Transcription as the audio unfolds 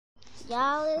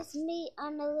Y'all, it's me.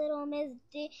 I'm the little Miss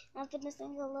D. I'm finna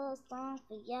sing a little song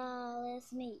for y'all.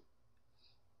 It's me.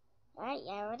 Alright,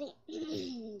 y'all ready?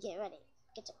 Get ready.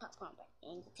 Get your popcorn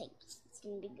and your tapes. It's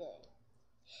gonna be good.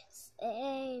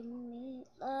 Save me,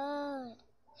 Lord,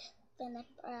 from the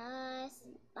price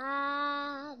of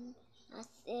mine. I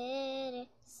said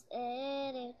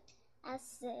it. I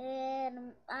said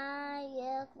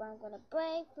yeah, 'cause I'm gonna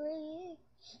break free.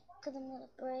 'Cause I'm gonna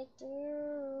break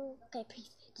through. Okay,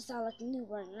 peace. Just sound like a new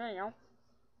one now.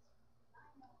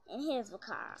 And here's the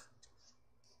car.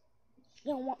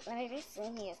 You don't want none of this.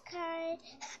 And here's car.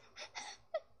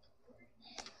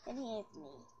 And here's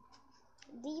me.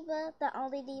 Diva, the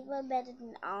only diva better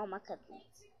than all my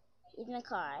cousins. Even the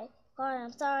car. Car,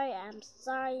 I'm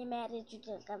sorry you're mad that you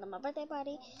didn't come to my birthday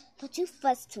party. But you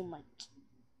fuss too much.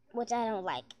 Which I don't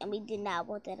like. And we did not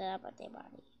want that at our birthday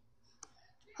party.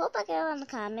 Hope I get it in the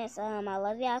comments. I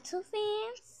love y'all too,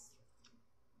 fans.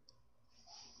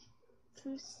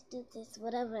 Let's do this,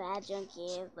 whatever that junk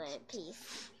is, but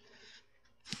peace.